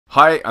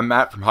Hi, I'm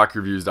Matt from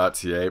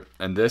HockeyReviews.ca,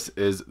 and this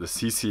is the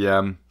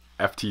CCM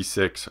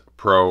FT6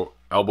 Pro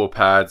elbow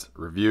pads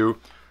review.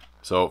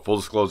 So full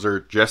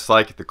disclosure, just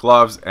like the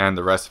gloves and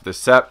the rest of this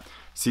set,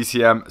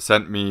 CCM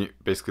sent me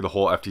basically the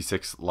whole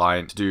FT6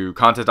 line to do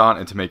content on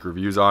and to make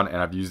reviews on, and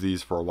I've used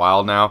these for a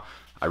while now.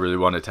 I really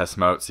wanted to test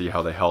them out, see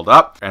how they held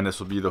up, and this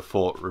will be the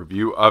full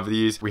review of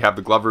these. We have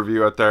the glove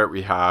review out there,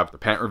 we have the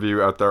pant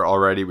review out there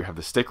already, we have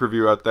the stick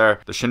review out there,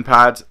 the shin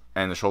pads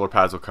and the shoulder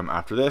pads will come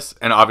after this.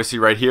 And obviously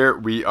right here,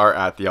 we are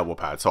at the elbow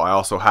pad. So I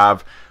also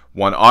have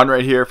one on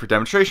right here for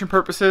demonstration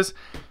purposes,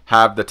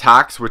 have the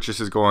tacks, which this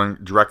is going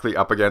directly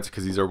up against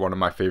because these are one of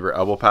my favorite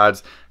elbow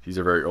pads. These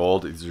are very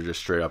old, these are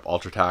just straight up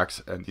ultra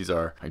tacks, and these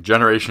are like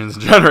generations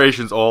and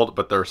generations old,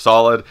 but they're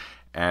solid.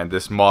 And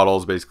this model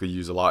is basically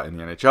used a lot in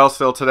the NHL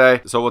still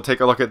today. So we'll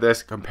take a look at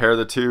this, compare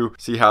the two,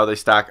 see how they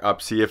stack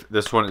up, see if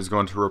this one is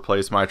going to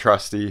replace my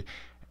trusty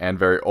and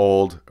very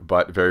old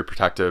but very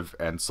protective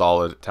and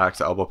solid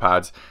tacks elbow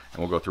pads, and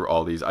we'll go through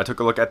all these. I took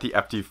a look at the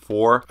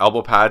FT4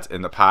 elbow pads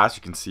in the past.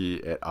 You can see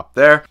it up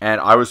there,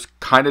 and I was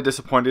kind of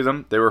disappointed in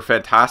them. They were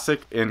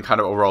fantastic in kind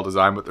of overall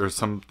design, but there's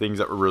some things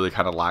that were really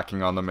kind of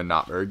lacking on them and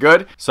not very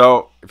good.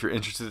 So if you're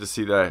interested to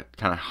see the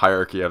kind of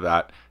hierarchy of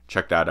that,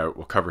 check that out.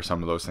 We'll cover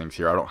some of those things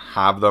here. I don't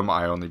have them.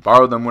 I only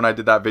borrowed them when I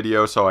did that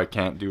video, so I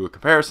can't do a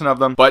comparison of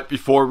them. But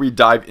before we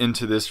dive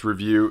into this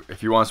review,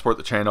 if you want to support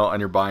the channel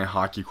and you're buying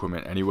hockey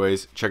equipment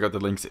anyways, check out the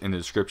links in the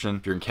description.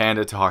 If you're in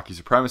Canada, to Hockey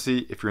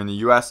Supremacy. If you're in the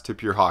US, to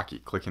Pure Hockey.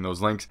 Clicking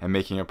those links and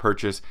making a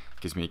purchase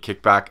gives me a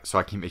kickback, so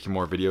I keep making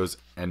more videos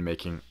and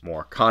making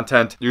more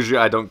content. Usually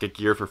I don't get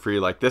gear for free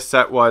like this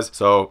set was,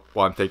 so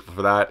while I'm thankful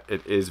for that,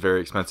 it is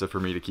very expensive for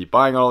me to keep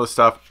buying all this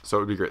stuff, so it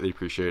would be greatly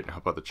appreciated and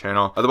help out the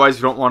channel. Otherwise,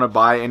 if you don't want to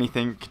buy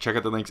anything, check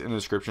out the links in the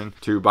description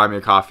to buy me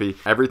a coffee.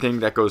 Everything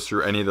that goes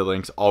through any of the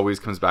links always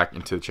comes back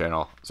into the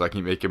channel, so I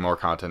keep making more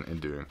content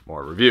and doing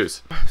more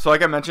reviews. So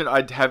like I mentioned,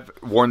 I have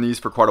worn these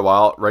for quite a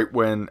while. Right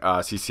when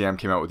CCM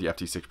came out with the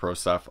FT6 Pro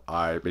stuff,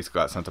 I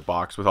basically got sent a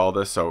box with all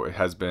this, so it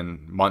has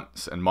been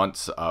months and months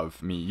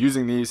of me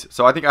using these.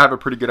 So I think I have a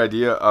pretty good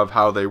idea of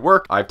how they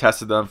work. I've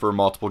tested them for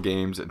multiple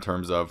games in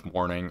terms of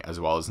morning as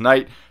well as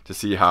night to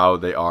see how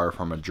they are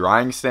from a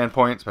drying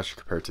standpoint, especially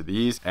compared to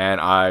these.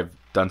 And I've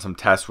done some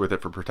tests with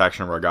it for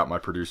protection where I got my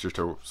producers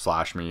to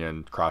slash me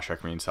and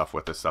cross-check me and stuff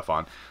with this stuff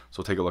on. So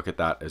we'll take a look at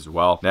that as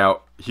well.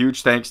 Now,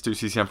 huge thanks to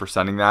CCM for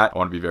sending that. I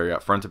want to be very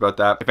upfront about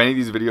that. If any of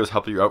these videos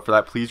help you out for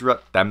that, please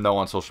let them know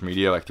on social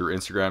media, like through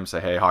Instagram.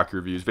 Say, hey, Hockey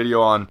Reviews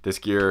video on this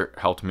gear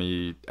helped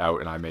me out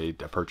and I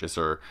made a purchase,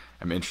 or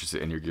I'm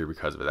interested in your gear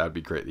because of it. That would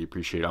be greatly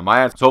appreciated on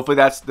my end. So hopefully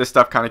this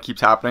stuff kind of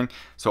keeps happening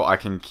so I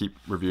can keep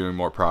reviewing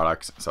more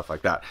products and stuff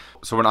like that.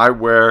 So when I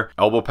wear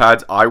elbow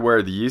pads, I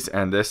wear these,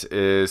 and this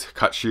is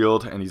Cut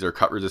Shield, and these are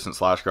cut resistant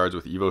slash guards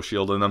with Evo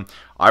Shield in them.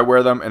 I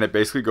wear them and it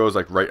basically goes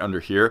like right under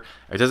here.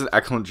 It does an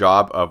excellent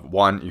job of,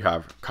 one, you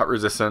have cut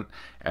resistant,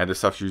 and this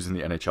stuff's used in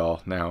the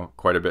NHL now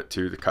quite a bit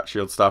too, the Cut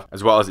Shield stuff,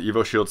 as well as the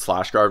Evo Shield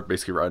slash guard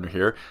basically right under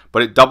here.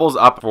 But it doubles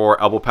up for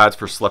elbow pads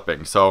for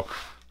slipping. So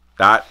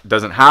that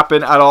doesn't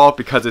happen at all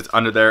because it's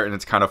under there and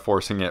it's kind of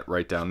forcing it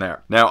right down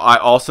there. Now, I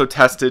also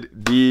tested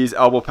these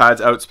elbow pads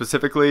out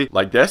specifically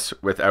like this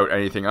without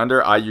anything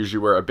under. I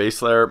usually wear a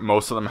base layer.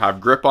 Most of them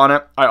have grip on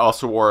it. I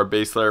also wore a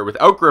base layer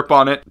without grip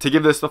on it to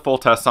give this the full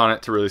test on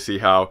it to really see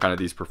how kind of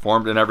these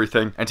performed and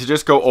everything. And to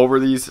just go over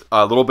these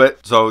a little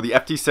bit. So the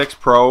FT6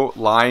 Pro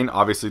line,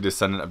 obviously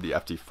descendant of the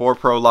FT4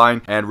 Pro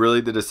line, and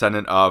really the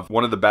descendant of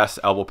one of the best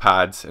elbow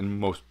pads and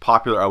most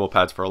popular elbow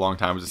pads for a long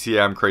time was the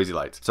CCM Crazy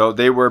Lights. So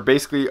they were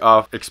basically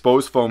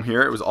exposed foam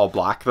here. It was all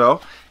black though,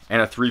 and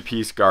a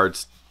three-piece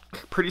guards,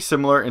 pretty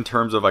similar in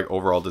terms of like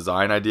overall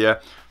design idea.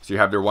 So you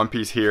have your one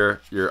piece here,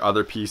 your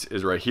other piece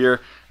is right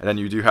here, and then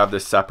you do have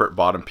this separate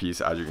bottom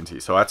piece, as you can see.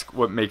 So that's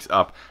what makes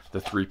up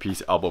the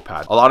three-piece elbow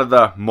pad. A lot of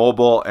the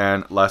mobile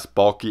and less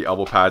bulky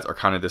elbow pads are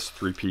kind of this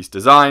three-piece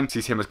design.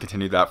 CCM has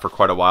continued that for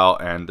quite a while,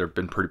 and they've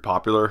been pretty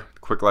popular. The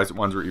quick light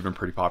ones were even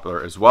pretty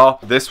popular as well.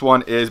 This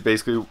one is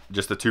basically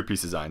just a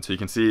two-piece design. So you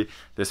can see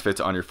this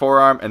fits on your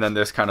forearm, and then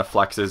this kind of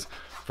flexes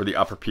for the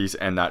upper piece,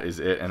 and that is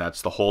it, and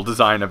that's the whole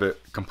design of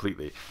it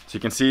completely. So you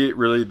can see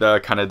really the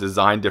kind of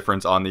design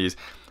difference on these,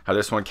 how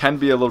this one can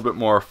be a little bit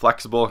more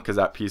flexible because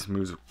that piece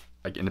moves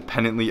like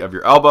independently of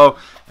your elbow,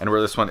 and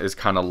where this one is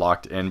kind of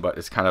locked in, but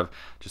it's kind of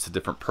just a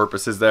different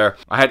purposes there.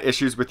 I had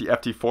issues with the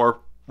FT4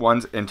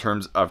 ones in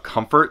terms of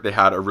comfort. They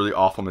had a really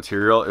awful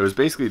material. It was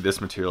basically this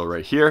material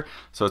right here.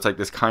 So it's like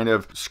this kind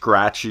of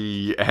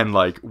scratchy and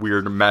like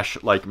weird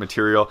mesh like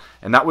material,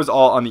 and that was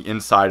all on the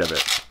inside of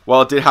it.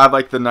 Well, it did have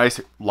like the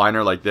nice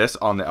liner like this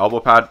on the elbow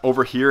pad.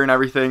 Over here and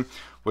everything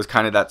was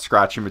kind of that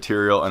scratchy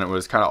material, and it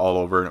was kind of all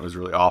over, and it was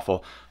really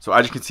awful. So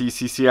as you can see,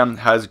 CCM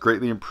has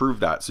greatly improved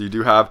that. So you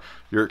do have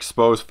your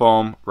exposed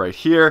foam right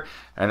here,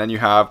 and then you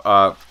have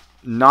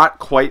not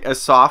quite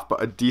as soft,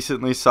 but a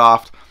decently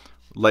soft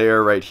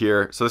layer right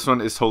here. So this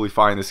one is totally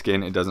fine. The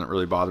skin, it doesn't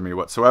really bother me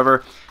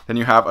whatsoever. Then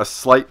you have a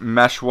slight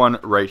mesh one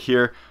right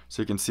here.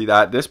 So you can see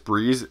that this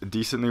breathes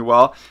decently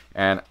well.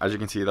 And as you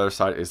can see, the other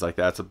side is like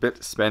that. It's a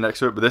bit spandex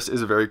to it, but this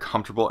is very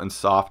comfortable and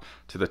soft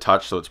to the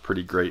touch. So it's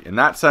pretty great in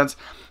that sense.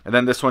 And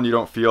then this one you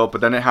don't feel, but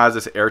then it has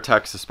this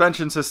Air-tec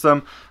suspension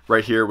system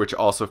right here, which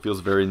also feels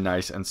very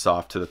nice and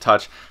soft to the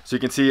touch. So you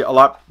can see a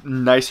lot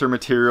nicer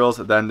materials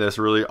than this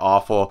really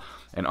awful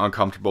and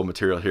uncomfortable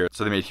material here.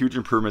 So they made huge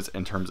improvements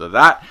in terms of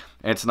that.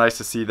 And it's nice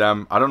to see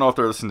them. I don't know if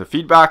they're listening to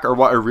feedback or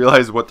what, or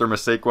realize what their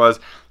mistake was,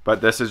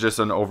 but this is just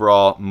an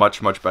overall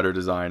much better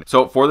design.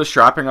 So for the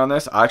strapping on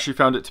this, I actually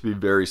found it to be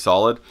very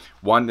solid.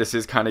 One, this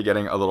is kind of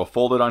getting a little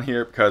folded on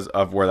here because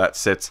of where that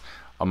sits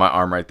on my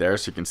arm right there.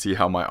 So you can see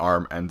how my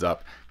arm ends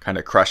up kind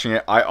of crushing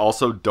it. I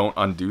also don't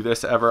undo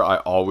this ever. I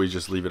always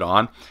just leave it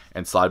on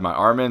and slide my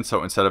arm in.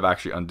 So instead of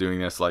actually undoing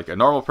this like a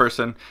normal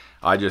person,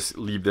 I just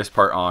leave this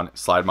part on,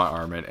 slide my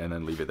arm in, and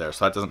then leave it there.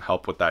 So that doesn't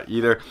help with that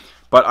either.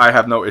 But I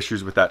have no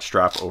issues with that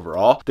strap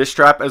overall. This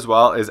strap as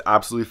well is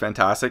absolutely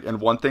fantastic.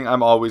 And one thing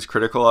I'm always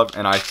critical of,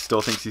 and I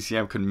still think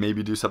CCM could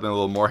maybe do something a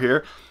little more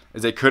here,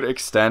 is they could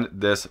extend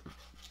this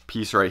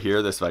piece right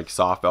here, this like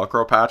soft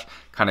Velcro patch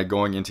kind of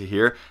going into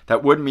here.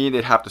 That would mean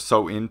they'd have to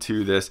sew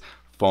into this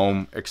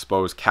foam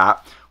exposed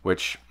cap,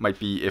 which might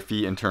be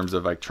iffy in terms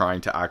of like trying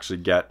to actually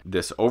get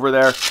this over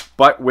there.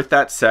 But with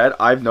that said,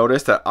 I've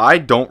noticed that I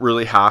don't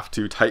really have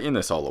to tighten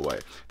this all the way.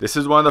 This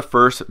is one of the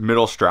first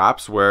middle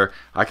straps where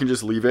I can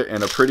just leave it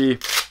in a pretty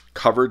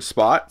covered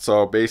spot.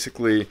 So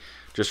basically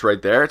just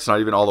right there, it's not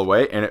even all the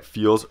way, and it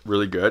feels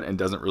really good and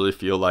doesn't really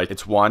feel like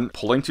it's one,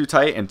 pulling too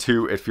tight, and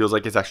two, it feels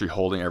like it's actually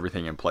holding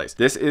everything in place.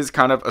 This is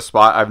kind of a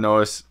spot I've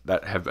noticed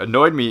that have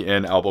annoyed me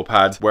in elbow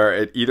pads, where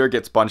it either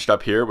gets bunched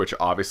up here, which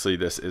obviously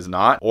this is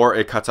not, or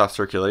it cuts off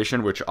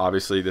circulation, which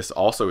obviously this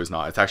also is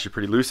not. It's actually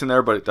pretty loose in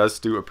there, but it does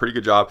do a pretty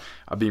good job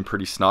of being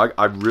pretty snug.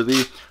 I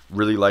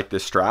really like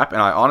this strap,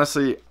 and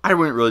I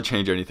wouldn't really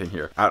change anything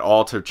here at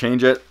all to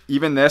change it.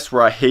 Even this,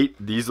 where I hate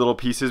these little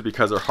pieces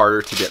because they're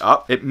harder to get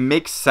up, it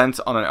makes sense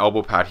on an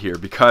elbow pad here,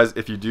 because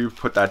if you do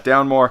put that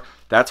down more,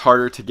 that's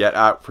harder to get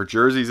at for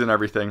jerseys and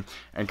everything,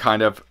 and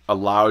kind of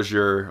allows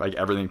your like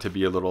everything to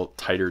be a little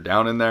tighter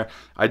down in there.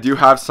 I do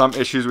have some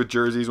issues with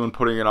jerseys when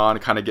putting it on,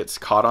 it kind of gets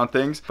caught on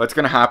things, but it's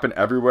going to happen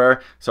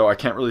everywhere, so I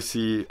can't really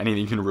see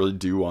anything you can really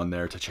do on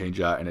there to change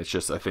that, and it's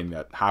just a thing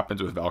that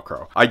happens with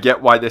Velcro. I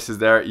get why this is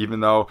there,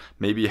 even though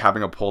maybe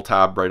having a pull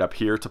tab right up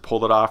here to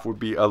pull it off would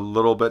be a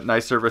little bit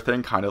nicer of a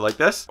thing, kind of like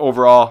this.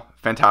 Overall,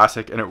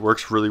 fantastic, and it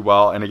works really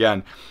well. And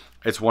again,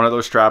 it's one of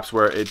those straps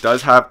where it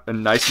does have a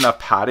nice enough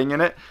padding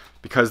in it,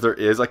 because there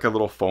is like a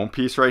little foam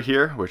piece right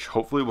here, which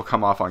hopefully will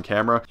come off on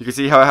camera. You can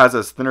see how it has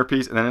this thinner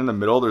piece, and then in the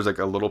middle there's like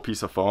a little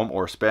piece of foam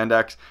or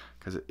spandex,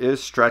 because it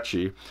is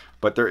stretchy,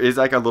 but there is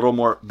like a little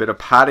more bit of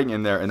padding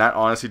in there, and that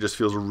honestly just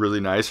feels really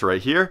nice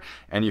right here,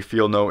 and you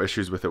feel no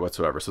issues with it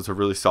whatsoever. So it's a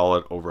really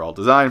solid overall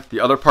design.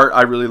 The other part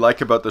I really like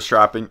about the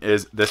strapping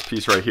is this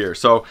piece right here.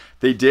 So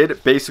they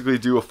did basically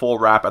do a full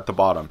wrap at the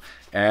bottom,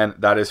 and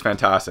that is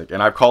fantastic.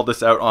 And I've called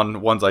this out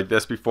on ones like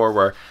this before,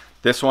 where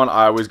this one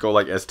I always go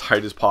like as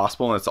tight as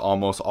possible, and it's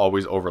almost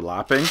always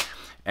overlapping,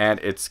 and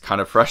it's kind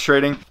of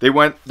frustrating. They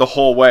went the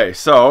whole way,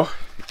 so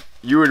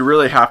you would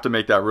really have to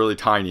make that really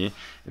tiny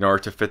in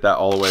order to fit that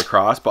all the way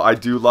across. But I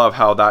do love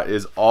how that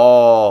is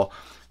all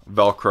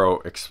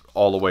Velcro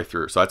all the way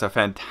through. So that's a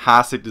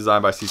fantastic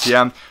design by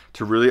CCM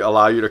to really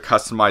allow you to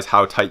customize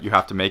how tight you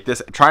have to make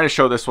this. I'm trying to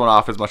show this one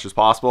off as much as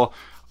possible.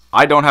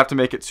 I don't have to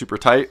make it super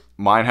tight.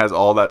 Mine has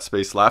all that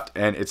space left,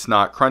 and it's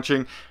not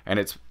crunching, and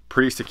it's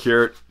pretty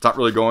secure. It's not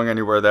really going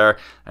anywhere there,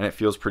 and it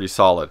feels pretty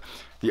solid.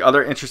 The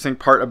other interesting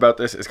part about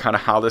this is kind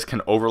of how this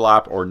can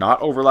overlap or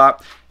not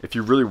overlap. If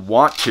you really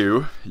want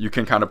to, you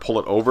can kind of pull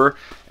it over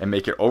and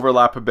make it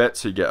overlap a bit,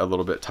 so you get a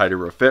little bit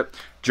tighter of a fit.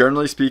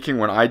 Generally speaking,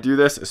 when I do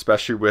this,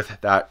 especially with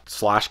that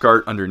slash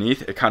guard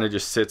underneath, it kind of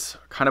just sits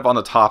kind of on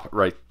the top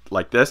right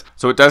like this.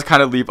 So it does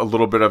kind of leave a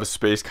little bit of a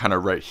space kind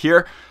of right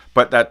here,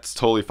 but that's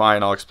totally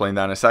fine. I'll explain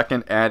that in a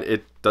second. And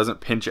it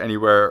doesn't pinch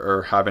anywhere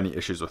or have any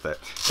issues with it.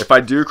 If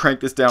I do crank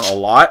this down a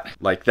lot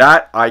like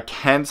that, I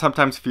can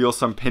sometimes feel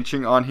some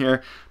pinching on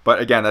here, but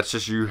again, that's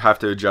just, you have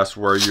to adjust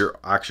where you're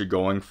actually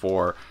going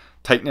for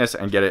tightness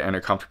and get it in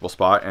a comfortable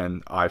spot,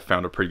 and I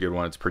found a pretty good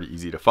one. It's pretty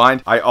easy to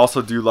find. I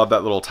also do love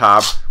that little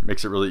tab,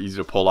 makes it really easy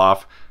to pull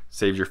off,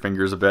 saves your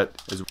fingers a bit.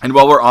 And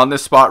while we're on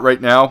this spot right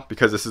now,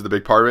 because this is the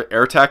big part of it,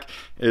 Air-tec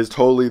is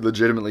totally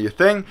legitimately a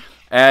thing,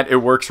 and it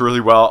works really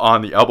well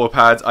on the elbow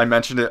pads. I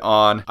mentioned it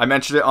on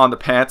the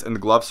pants and the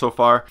gloves so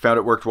far. Found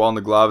it worked well on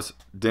the gloves.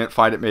 Didn't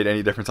find it made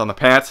any difference on the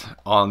pants.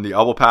 On the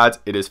elbow pads,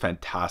 it is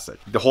fantastic.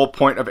 The whole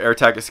point of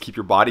Air-tec is to keep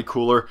your body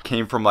cooler.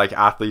 Came from like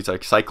athletes,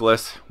 like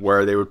cyclists,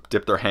 where they would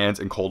dip their hands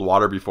in cold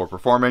water before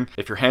performing.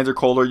 If your hands are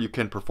colder, you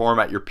can perform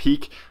at your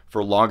peak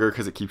for longer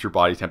because it keeps your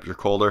body temperature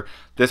colder.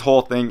 This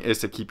whole thing is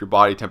to keep your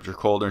body temperature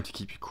colder and to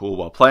keep you cool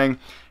while playing.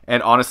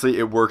 And honestly,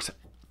 it works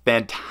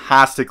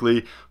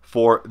fantastically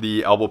for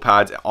the elbow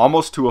pads,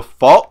 almost to a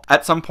fault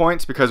at some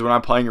points, because when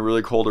I'm playing in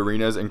really cold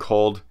arenas in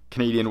cold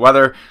Canadian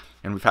weather,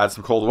 and we've had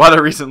some cold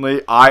weather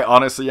recently, I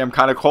honestly am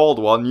kind of cold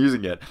while I'm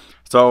using it.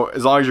 So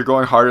as long as you're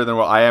going harder than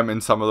what I am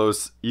in some of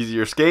those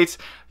easier skates,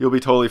 you'll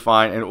be totally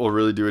fine and it will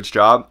really do its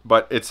job.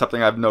 But it's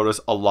something I've noticed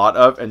a lot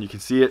of, and you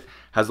can see it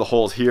has the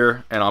holes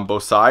here and on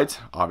both sides.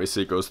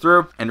 Obviously it goes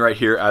through, and right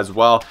here as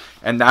well.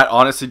 And that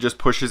honestly just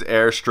pushes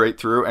air straight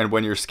through. And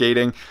when you're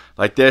skating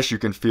like this, you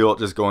can feel it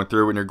just going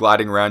through. When you're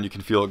gliding around, you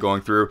can feel it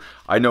going through.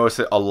 I notice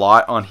it a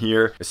lot on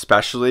here,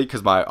 especially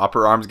because my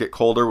upper arms get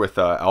colder with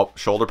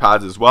shoulder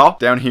pads as well.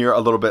 Down here a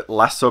little bit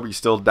less so, but you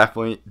still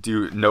definitely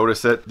do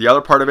notice it. The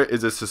other part of it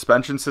is a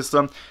suspension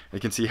system. You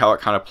can see how it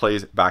kind of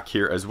plays back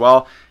here as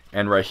well,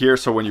 and right here.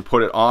 So when you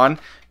put it on,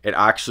 it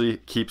actually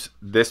keeps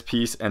this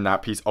piece and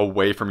that piece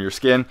away from your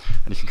skin.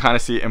 And you can kind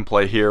of see it in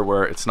play here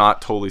where it's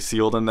not totally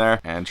sealed in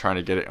there, and trying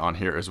to get it on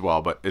here as well,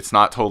 but it's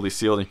not totally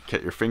sealed. You can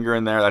get your finger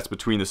in there. That's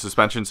between the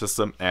suspension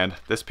system and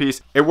this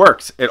piece. It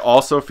works. It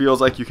also feels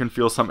like you can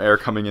feel some air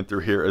coming in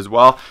through here as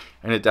well.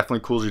 And it definitely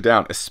cools you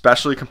down,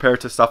 especially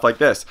compared to stuff like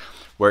this,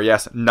 where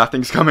yes,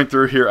 nothing's coming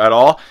through here at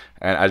all.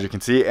 And as you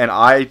can see, and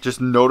I just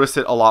notice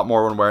it a lot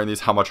more when wearing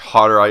these, how much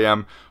hotter I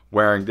am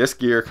wearing this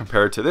gear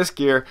compared to this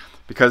gear,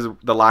 because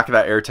the lack of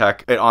that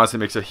Air-tec, it honestly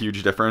makes a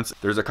huge difference.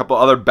 There's a couple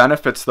other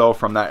benefits though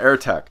from that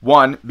Air-tec.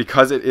 One,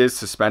 because it is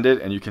suspended,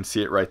 and you can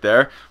see it right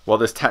there, while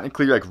this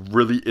technically like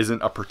really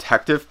isn't a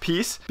protective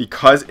piece,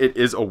 because it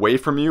is away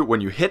from you,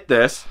 when you hit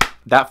this,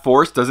 that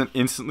force doesn't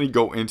instantly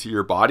go into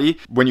your body.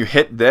 When you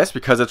hit this,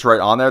 because it's right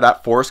on there,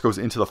 that force goes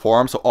into the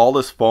forearm. So all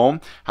this foam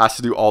has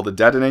to do all the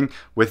deadening.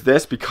 With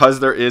this,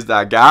 because there is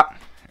that gap,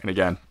 and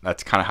again,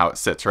 that's kind of how it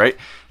sits, right?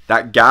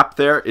 That gap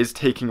there is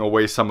taking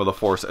away some of the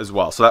force as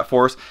well. So that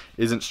force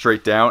isn't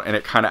straight down, and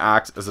it kind of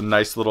acts as a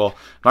nice little,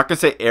 I'm not gonna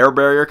say air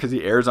barrier because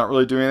the air is not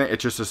really doing it.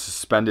 It's just a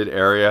suspended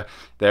area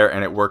there,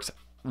 and it works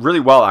really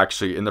well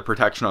actually, and the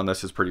protection on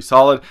this is pretty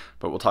solid,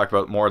 but we'll talk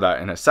about more of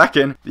that in a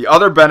second. The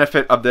other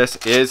benefit of this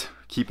is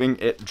keeping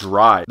it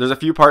dry. There's a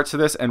few parts to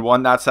this, and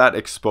one, that's that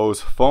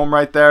exposed foam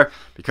right there,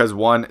 because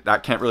one,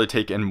 that can't really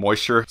take in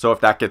moisture. So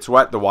if that gets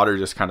wet, the water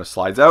just kind of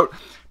slides out.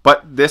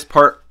 But this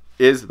part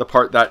is the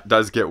part that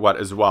does get wet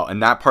as well,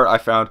 and that part I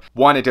found,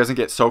 one, it doesn't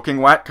get soaking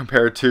wet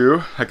compared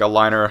to like a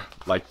liner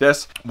like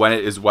this. When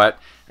it is wet,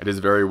 it is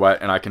very wet,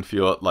 and I can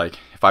feel it. Like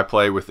if I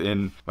play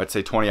within, let's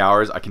say 20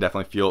 hours, I can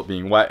definitely feel it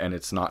being wet, and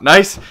it's not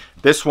nice.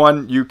 This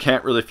one you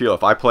can't really feel.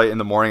 If I play in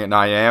the morning at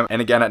 9 a.m.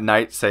 and again at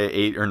night, say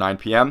 8 or 9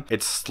 p.m,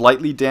 it's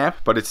slightly damp,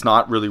 but it's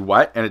not really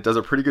wet, and it does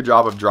a pretty good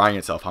job of drying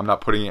itself. I'm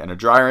not putting it in a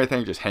dryer or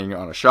anything, just hanging it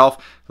on a shelf,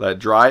 let it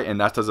dry, and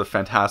that does a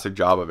fantastic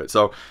job of it.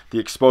 So the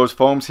exposed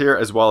foams here,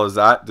 as well as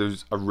that,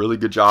 there's a really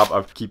good job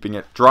of keeping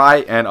it dry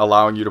and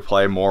allowing you to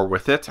play more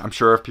with it. I'm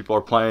sure if people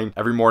are playing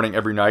every morning,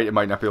 every night, it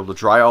might not be able to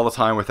dry all the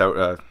time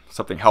without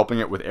something helping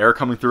it with air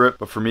coming through it,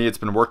 but for me it's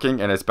been working,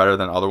 and it's better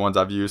than other ones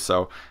I've used,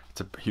 so it's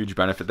a huge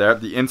benefit there.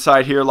 The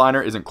inside here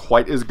liner isn't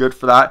quite as good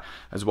for that,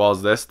 as well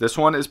as this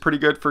one is pretty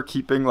good for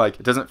keeping, like,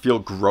 it doesn't feel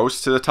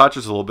gross to the touch.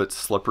 It's a little bit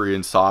slippery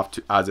and soft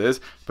as is,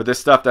 but this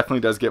stuff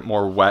definitely does get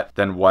more wet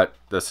than what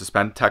the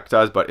Suspend Tech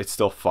does, but it's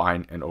still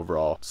fine and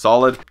overall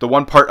solid. The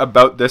one part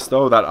about this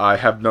though that I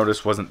have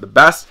noticed wasn't the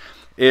best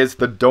is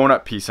the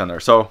donut piece on there.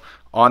 So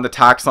on the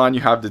tax line, you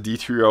have the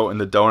D3O and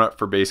the donut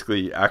for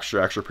basically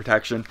extra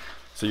protection.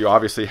 So you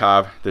obviously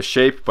have this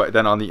shape, but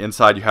then on the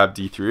inside you have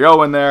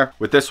D3O in there.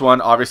 With this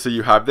one, obviously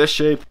you have this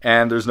shape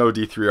and there's no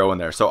D3O in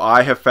there. So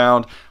I have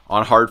found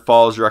on hard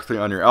falls directly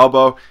on your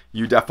elbow,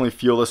 you definitely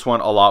feel this one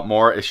a lot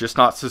more. It's just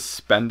not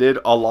suspended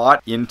a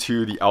lot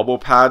into the elbow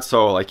pad.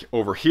 So like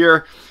over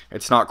here,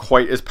 it's not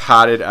quite as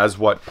padded as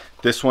what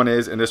this one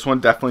is. And this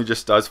one definitely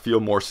just does feel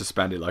more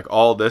suspended. Like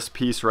all this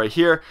piece right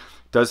here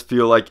does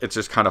feel like it's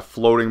just kind of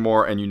floating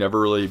more, and you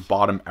never really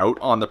bottom out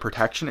on the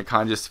protection. It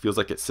kind of just feels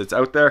like it sits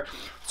out there.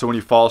 So when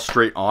you fall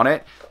straight on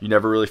it, you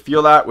never really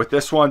feel that. With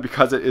this one,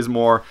 because it is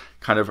more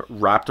kind of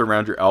wrapped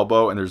around your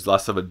elbow and there's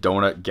less of a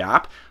donut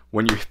gap,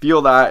 when you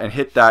feel that and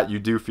hit that, you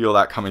do feel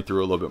that coming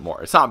through a little bit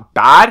more. It's not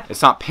bad,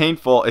 it's not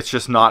painful, it's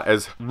just not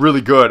as really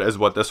good as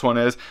what this one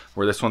is,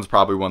 where this one's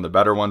probably one of the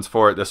better ones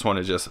for it. This one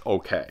is just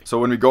okay. So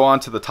when we go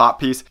on to the top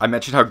piece, I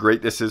mentioned how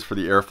great this is for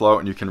the airflow,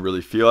 and you can really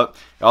feel it.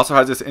 It also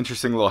has this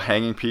interesting little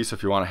hanging piece. So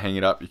if you want to hang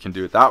it up, you can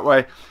do it that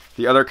way.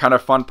 The other kind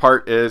of fun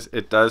part is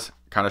it does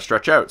kind of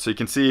stretch out. So you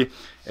can see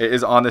it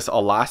is on this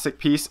elastic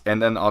piece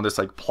and then on this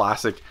like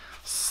plastic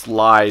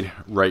slide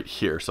right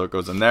here. So it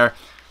goes in there.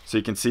 So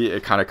you can see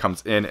it kind of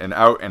comes in and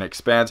out and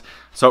expands.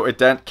 So it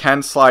then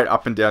can slide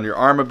up and down your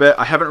arm a bit.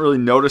 I haven't really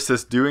noticed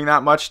this doing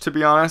that much, to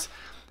be honest.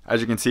 As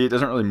you can see, it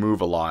doesn't really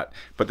move a lot.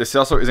 But this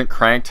also isn't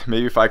cranked.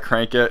 Maybe if I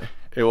crank it,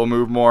 it will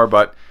move more,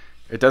 but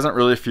it doesn't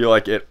really feel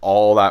like it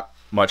all that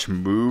much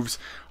moves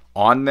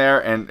on there.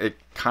 And it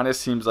kind of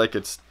seems like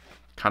it's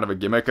kind of a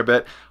gimmick a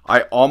bit.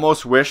 I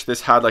almost wish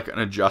this had like an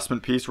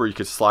adjustment piece where you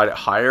could slide it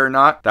higher or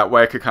not. That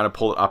way I could kind of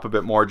pull it up a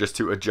bit more just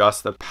to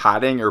adjust the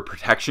padding or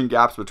protection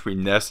gaps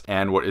between this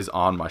and what is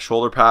on my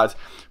shoulder pads.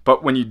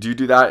 But when you do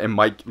that, it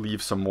might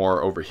leave some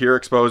more over here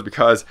exposed,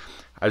 because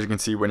as you can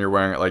see when you're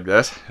wearing it like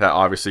this, that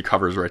obviously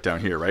covers right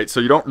down here, right? So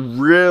you don't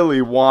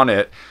really want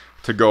it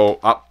to go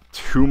up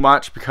too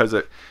much, because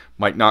it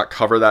might not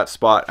cover that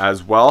spot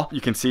as well.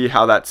 You can see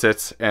how that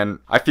sits, and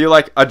I feel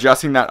like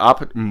adjusting that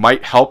up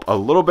might help a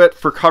little bit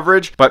for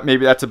coverage, but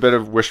maybe that's a bit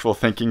of wishful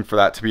thinking for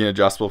that to be an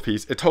adjustable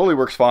piece. It totally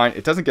works fine.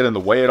 It doesn't get in the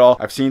way at all.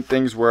 I've seen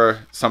things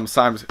where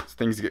sometimes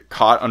things get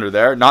caught under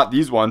there, not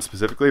these ones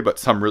specifically, but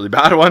some really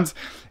bad ones,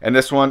 and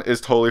this one is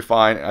totally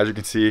fine. As you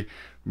can see,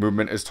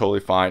 movement is totally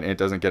fine and it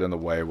doesn't get in the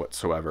way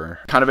whatsoever.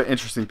 Kind of an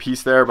interesting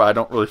piece there, but I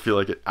don't really feel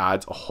like it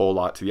adds a whole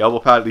lot to the elbow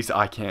pad. At least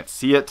I can't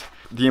see it.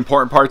 The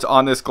important parts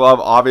on this glove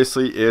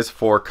obviously is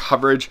for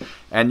coverage,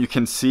 and you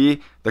can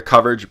see the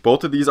coverage.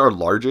 Both of these are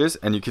larges,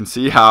 and you can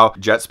see how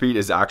Jetspeed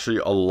is actually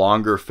a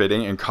longer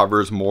fitting and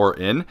covers more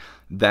in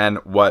than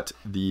what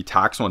the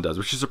Tax one does,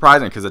 which is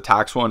surprising because the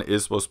Tax one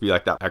is supposed to be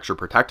like that extra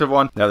protective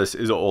one. Now this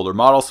is an older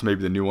model, so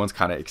maybe the new one's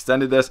kind of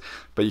extended this,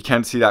 but you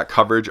can see that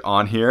coverage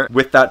on here.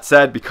 With that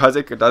said, because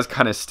it does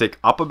kind of stick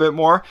up a bit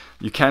more,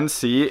 you can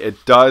see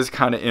it does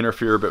kind of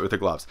interfere a bit with the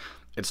gloves.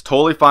 It's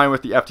totally fine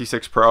with the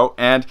FT6 Pro,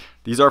 and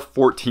these are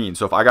 14.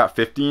 So if I got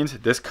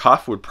 15s, this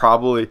cuff would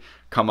probably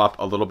come up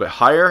a little bit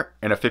higher,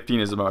 and a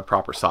 15 is my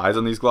proper size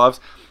on these gloves,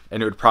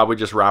 and it would probably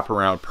just wrap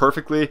around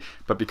perfectly.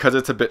 But because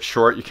it's a bit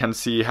short, you can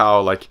see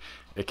how like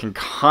it can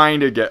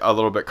kind of get a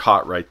little bit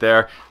caught right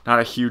there. Not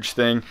a huge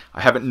thing.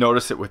 I haven't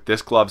noticed it with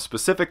this glove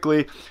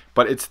specifically,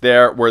 but it's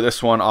there, where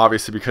this one,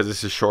 obviously because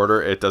this is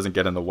shorter, it doesn't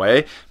get in the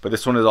way, but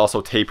this one is also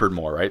tapered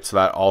more, right? So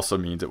that also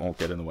means it won't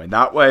get in the way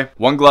that way.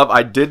 One glove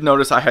I did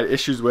notice I had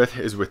issues with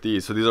is with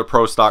these. So these are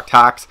Pro stock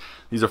Tax.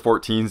 These are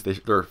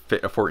 14s. They're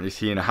fit a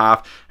 14 and a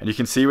half. And you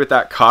can see with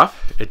that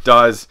cuff, it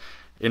does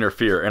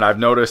interfere. And I've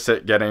noticed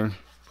it getting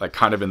like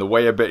kind of in the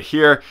way a bit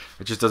here.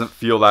 It just doesn't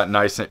feel that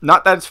nice.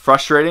 Not that it's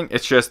frustrating,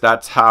 it's just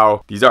that's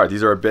how these are.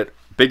 These are a bit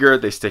bigger,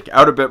 they stick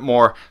out a bit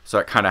more, so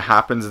it kind of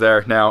happens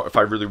there. Now if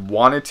I really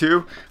wanted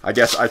to, I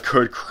guess I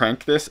could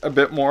crank this a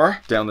bit more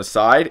down the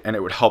side, and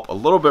it would help a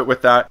little bit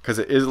with that because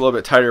it is a little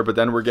bit tighter, but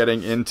then we're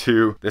getting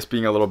into this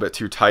being a little bit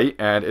too tight,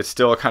 and it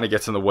still kind of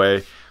gets in the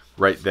way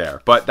right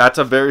there. But that's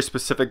a very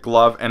specific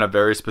glove and a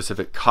very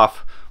specific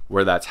cuff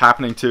where that's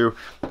happening to.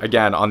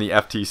 Again, on the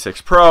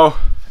FT6 Pro,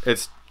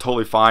 it's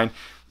totally fine,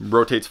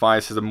 rotates fine.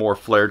 This is a more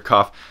flared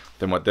cuff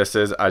than what this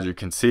is, as you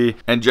can see.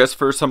 And just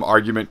for some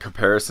argument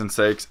comparison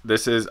sakes,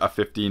 this is a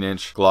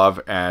 15-inch glove,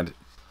 and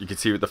you can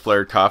see with the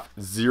flared cuff,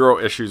 zero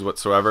issues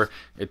whatsoever.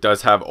 It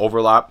does have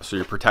overlap, so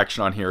your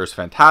protection on here is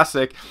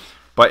fantastic,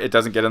 but it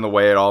doesn't get in the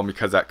way at all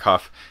because that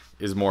cuff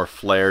is more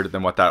flared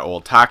than what that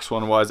old Tax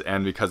one was,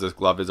 and because this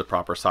glove is a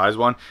proper size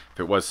one. If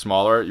it was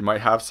smaller, you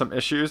might have some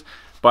issues,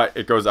 but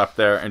it goes up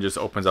there and just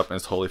opens up and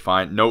it's totally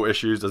fine. No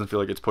issues, doesn't feel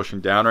like it's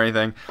pushing down or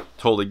anything.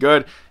 Totally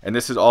good. And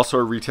this is also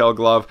a retail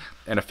glove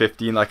and a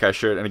 15 like I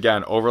should. And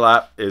again,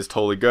 overlap is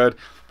totally good,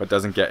 but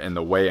doesn't get in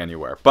the way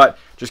anywhere. But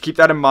just keep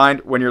that in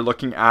mind when you're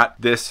looking at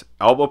this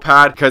elbow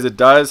pad, because it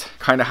does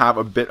kind of have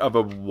a bit of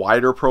a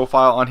wider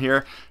profile on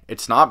here.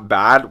 It's not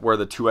bad where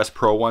the 2S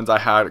Pro ones I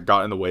had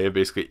got in the way of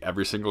basically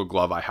every single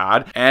glove I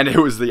had. And it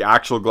was the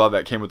actual glove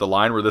that came with the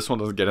line, where this one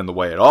doesn't get in the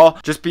way at all.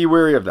 Just be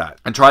wary of that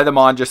and try them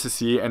on just to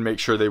see and make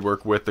sure they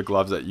work with the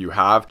gloves that you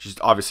have. Just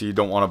obviously you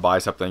don't want to buy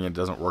something and it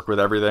doesn't work with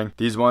everything.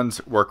 These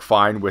ones work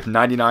fine with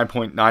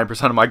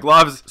 99.9% of my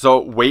gloves. So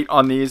weight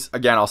on these,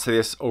 again, I'll say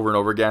this over and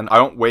over again. I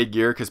don't weigh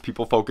gear because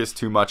people focus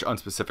too much on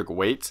specific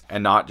weights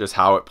and not just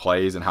how it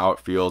plays and how it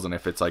feels and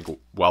if it's like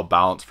well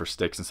balanced for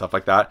sticks and stuff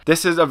like that.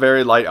 This is a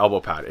very light elbow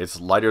pad. It's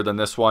lighter than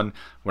this one.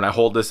 When I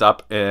hold this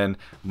up in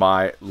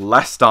my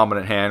less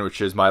dominant hand,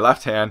 which is my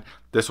left hand,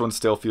 this one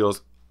still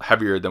feels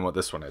heavier than what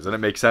this one is, and it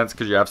makes sense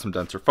because you have some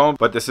denser foam.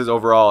 But this is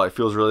overall, it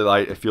feels really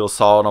light. It feels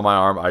solid on my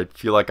arm. I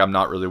feel like I'm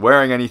not really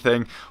wearing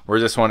anything,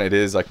 whereas this one, it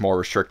is like more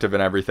restrictive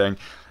and everything.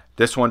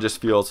 This one just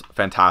feels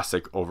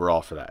fantastic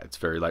overall for that. It's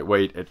very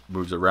lightweight. It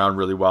moves around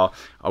really well.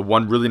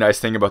 One really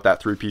nice thing about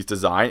that three-piece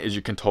design is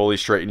you can totally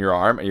straighten your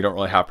arm and you don't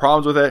really have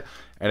problems with it,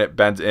 and it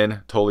bends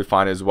in totally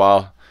fine as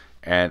well,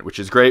 and which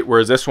is great.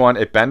 Whereas this one,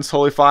 it bends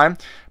totally fine,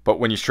 but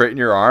when you straighten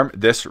your arm,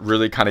 this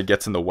really kind of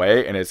gets in the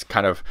way and it's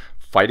kind of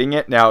fighting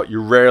it. Now,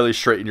 you rarely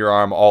straighten your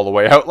arm all the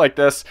way out like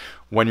this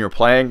when you're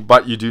playing,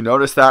 but you do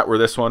notice that where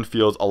this one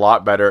feels a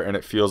lot better and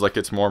it feels like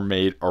it's more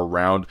made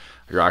around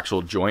your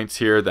actual joints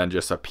here than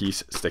just a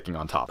piece sticking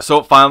on top.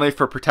 So finally,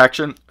 for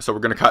protection, so we're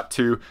going to cut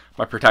to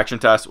my protection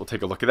test. We'll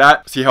take a look at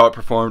that, see how it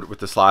performed with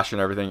the slash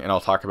and everything, and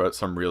I'll talk about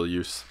some real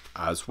use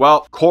as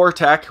well.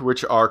 Core-tec,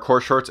 which are core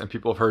shorts, and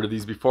people have heard of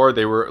these before.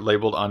 They were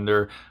labeled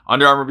under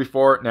Under Armour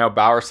before. Now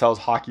Bauer sells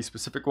hockey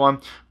specific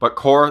one, but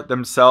Core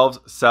themselves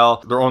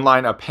sell their own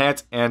line of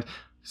pants and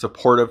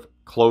supportive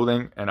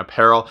clothing and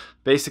apparel.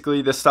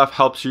 Basically, this stuff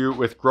helps you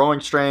with growing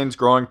strains,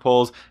 growing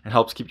pulls, and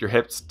helps keep your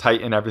hips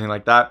tight and everything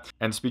like that.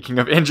 And speaking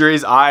of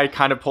injuries, I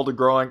kind of pulled a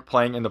growing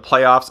playing in the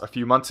playoffs a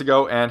few months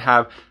ago and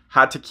have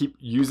had to keep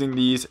using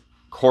these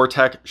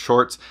Core-tec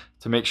shorts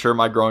to make sure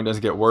my growing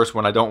doesn't get worse.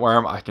 When I don't wear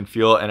them, I can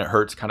feel it and it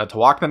hurts kind of to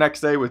walk the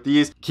next day. With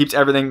these, keeps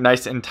everything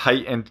nice and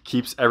tight and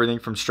keeps everything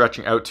from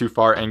stretching out too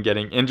far and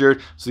getting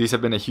injured. So these have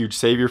been a huge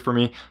savior for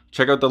me.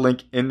 Check out the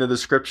link in the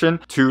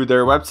description to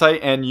their website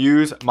and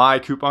use my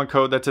coupon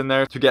code that's in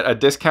there to get a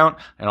discount,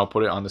 and I'll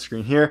put it on the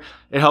screen here.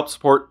 It helps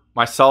support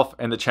myself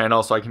and the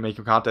channel so I can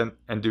make content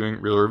and doing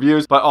real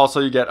reviews, but also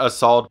you get a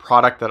solid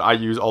product that I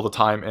use all the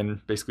time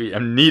and basically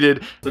am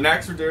needed. So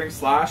next we're doing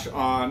slash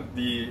on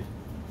the,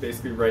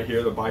 basically right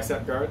here, the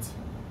bicep guards.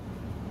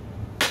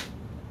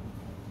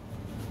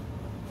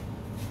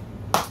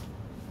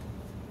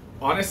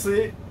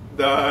 Honestly,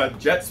 the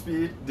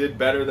Jetspeed did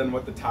better than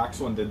what the Tax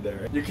one did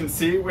there. You can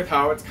see with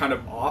how it's kind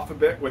of off a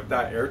bit with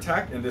that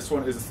Air-tec, and this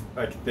one is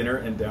like thinner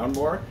and down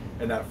more,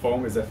 and that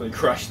foam is definitely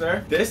crushed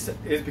there. This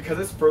is because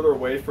it's further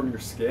away from your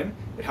skin,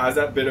 it has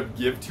that bit of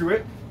give to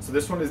it. So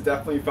this one has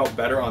definitely felt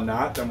better on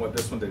that than what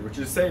this one did, which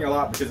is saying a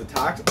lot because the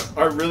Tax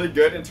are really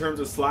good in terms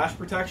of slash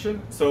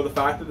protection. So the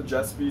fact that the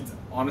Jetspeeds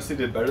honestly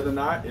did better than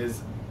that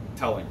is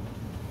telling.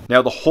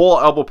 Now the whole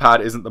elbow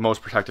pad isn't the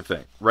most protective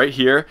thing. Right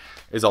here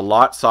is a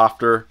lot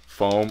softer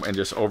foam and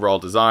just overall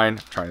design,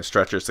 I'm trying to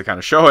stretch this to kind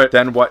of show it,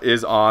 than what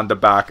is on the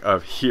back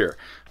of here.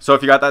 So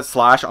if you got that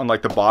slash on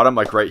like the bottom,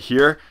 like right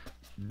here,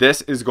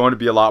 this is going to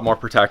be a lot more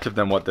protective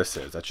than what this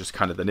is. That's just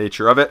kind of the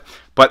nature of it.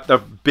 But the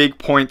big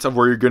points of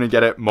where you're going to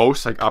get it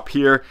most, like up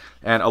here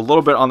and a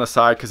little bit on the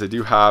side, because I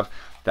do have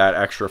that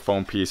extra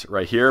foam piece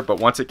right here, but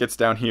once it gets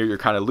down here you're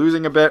kind of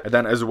losing a bit. And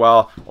then as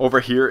well over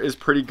here is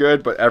pretty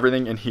good, but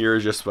everything in here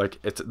is just like,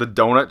 it's the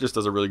donut just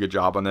does a really good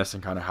job on this,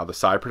 and kind of how the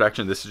side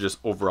protection, this is just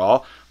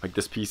overall like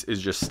this piece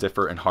is just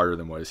stiffer and harder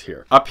than what is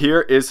here. Up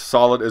here is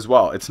solid as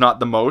well. It's not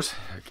the most,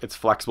 it's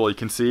flexible, you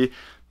can see,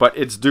 but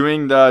it's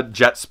doing the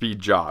Jetspeed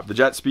job. The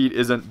Jetspeed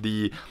isn't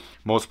the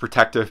most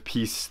protective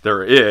piece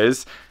there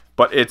is,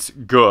 but it's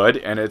good,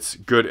 and it's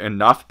good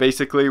enough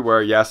basically,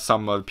 where yes,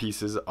 some of the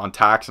pieces on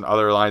Tax and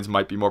other lines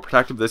might be more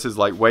protective. This is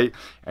lightweight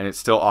and it's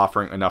still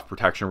offering enough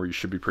protection where you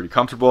should be pretty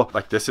comfortable.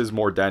 Like this is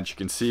more dense, you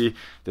can see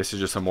this is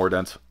just a more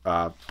dense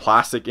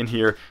plastic in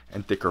here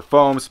and thicker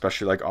foam,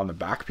 especially like on the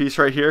back piece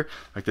right here.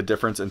 Like the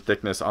difference in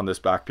thickness on this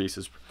back piece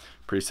is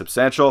pretty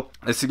substantial.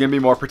 This is going to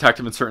be more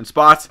protective in certain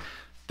spots.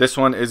 This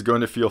one is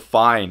going to feel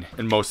fine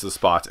in most of the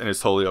spots, and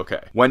it's totally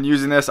okay. When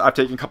using this, I've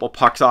taken a couple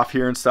pucks off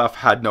here and stuff,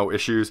 had no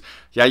issues.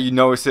 Yeah, you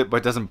notice it, but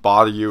it doesn't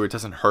bother you. It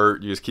doesn't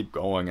hurt. You just keep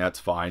going. That's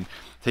fine.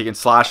 Taking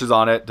slashes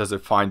on it does a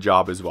fine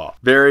job as well.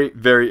 Very,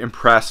 very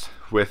impressed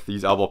with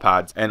these elbow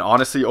pads. And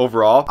honestly,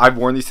 overall, I've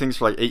worn these things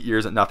for like 8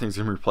 years and nothing's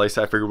gonna replace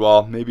it. I figured,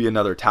 well, maybe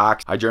another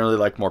Tax. I generally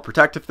like more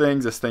protective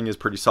things. This thing is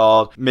pretty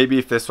solid. Maybe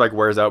if this like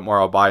wears out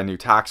more, I'll buy a new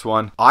Tax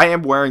one. I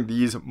am wearing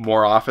these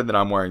more often than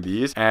I'm wearing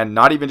these, and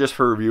not even just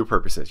for review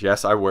purposes.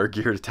 Yes, I wear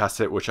gear to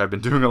test it, which I've been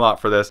doing a lot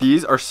for this.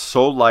 These are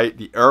so light.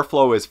 The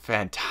airflow is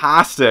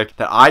fantastic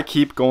that I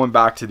keep going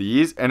back to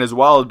these, and as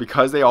well as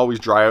because they always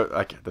dry out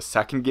like the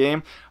second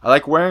game, I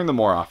like wearing them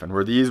more often,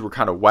 where these were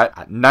kind of wet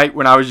at night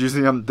when I was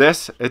using them.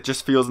 This, it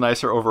just feels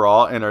nicer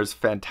overall and is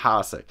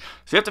fantastic.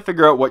 So you have to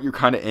figure out what you're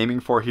kind of aiming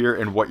for here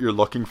and what you're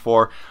looking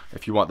for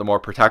if you want the more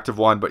protective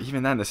one. But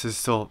even then, this is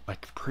still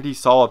like pretty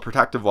solid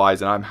protective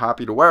wise, and I'm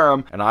happy to wear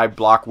them, and I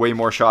block way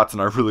more shots than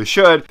I really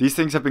should. These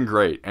things have been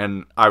great,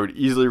 and I would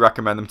easily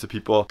recommend them to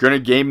people. Gonna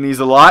game these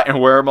a lot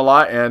and wear them a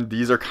lot, and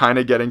these are kind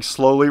of getting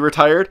slowly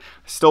retired.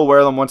 Still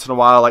wear them once in a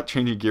while, like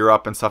changing gear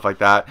up and stuff like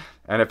that.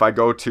 And if I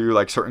go to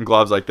like certain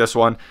gloves like this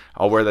one,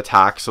 I'll wear the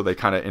Tax so they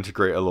kind of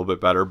integrate a little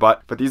bit better.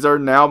 But these are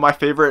now my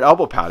favorite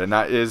elbow pad, and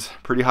that is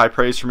pretty high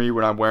praise for me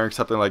when I'm wearing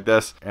something like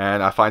this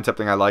and I find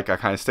something I like, I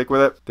kind of stick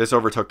with it. This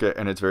overtook it,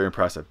 and it's very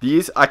impressive.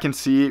 These I can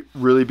see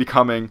really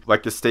becoming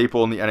like the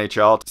staple in the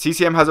NHL.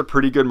 CCM has a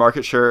pretty good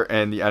market share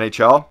in the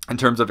NHL in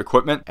terms of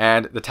equipment,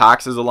 and the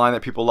Tax is a line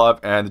that people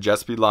love, and the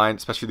Jetspeed line,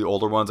 especially the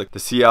older ones like the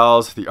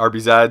CLs, the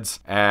RBZs,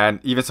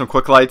 and even some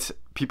quick lights.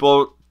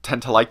 People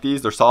tend to like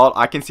these. They're solid.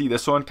 I can see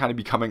this one kind of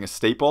becoming a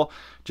staple,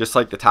 just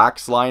like the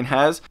Tax line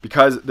has,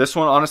 because this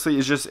one honestly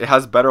is just, it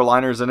has better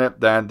liners in it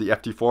than the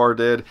FT4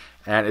 did,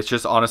 and it's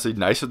just honestly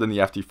nicer than the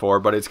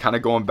FT4, but it's kind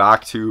of going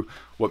back to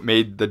what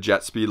made the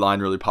Jetspeed line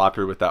really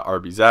popular with that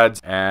RBZs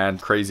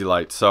and crazy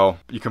lights. So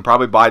you can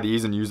probably buy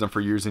these and use them for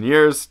years and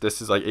years.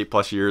 This is like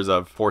 8+ years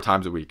of 4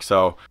 times a week.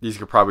 So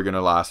these are probably going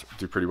to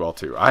do pretty well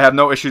too. I have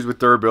no issues with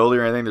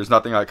durability or anything. There's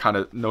nothing like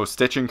no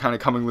stitching kind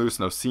of coming loose,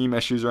 no seam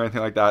issues or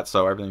anything like that.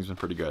 So everything's been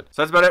pretty good.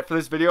 So that's about it for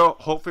this video.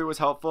 Hopefully it was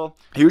helpful.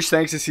 Huge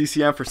thanks to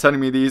CCM for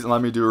sending me these and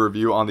letting me do a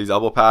review on these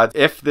elbow pads.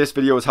 If this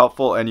video was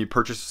helpful and you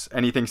purchase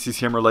anything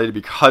CCM related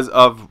because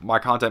of my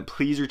content,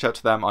 please reach out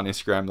to them on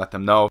Instagram. Let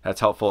them know that's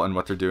helpful, and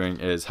what they're doing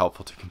is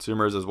helpful to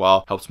consumers as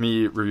well. Helps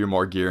me review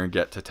more gear and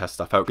get to test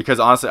stuff out, because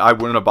honestly I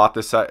wouldn't have bought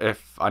this set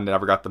if I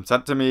never got them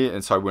sent to me,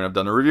 and so I wouldn't have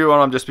done a review on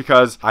them just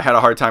because I had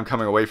a hard time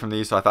coming away from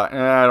these. So I thought,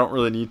 I don't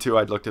really need to.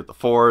 I'd looked at the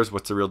 4s.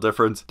 What's the real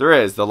difference? There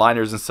is. The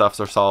liners and stuffs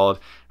are solid,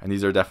 and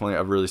these are definitely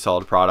a really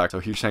solid product. So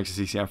huge thanks to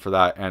CCM for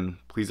that, and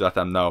please let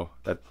them know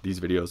that these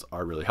videos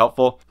are really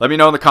helpful. Let me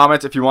know in the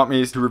comments if you want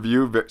me to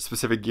review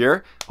specific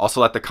gear.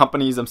 Also let the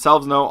companies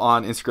themselves know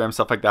on Instagram,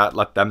 stuff like that.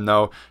 Let them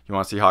know you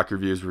want to see hockey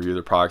reviews, review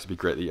their products. It'd be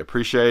greatly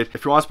appreciated.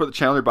 If you want to support the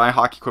channel, you're buying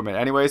hockey equipment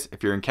anyways.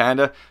 If you're in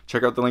Canada,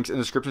 check out the links in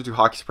the description to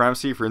Hockey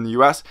Supremacy. If you're in the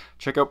US,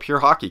 check out Pure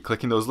Hockey.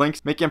 Clicking those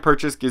links, making a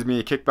purchase gives me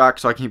a kickback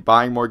so I can keep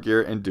buying more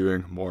gear and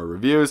doing more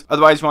reviews.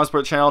 Otherwise, if you want to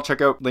support the channel,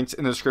 check out links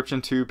in the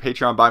description to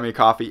Patreon, Buy Me a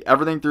Coffee.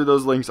 Everything through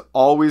those links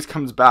always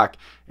comes back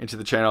into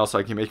the channel so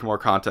I can make more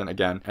content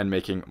again and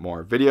making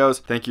more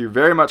videos. Thank you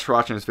very much for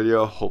watching this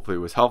video. Hopefully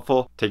it was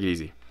helpful. Take it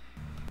easy.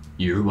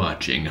 You're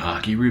watching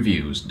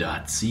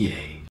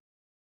HockeyReviews.ca.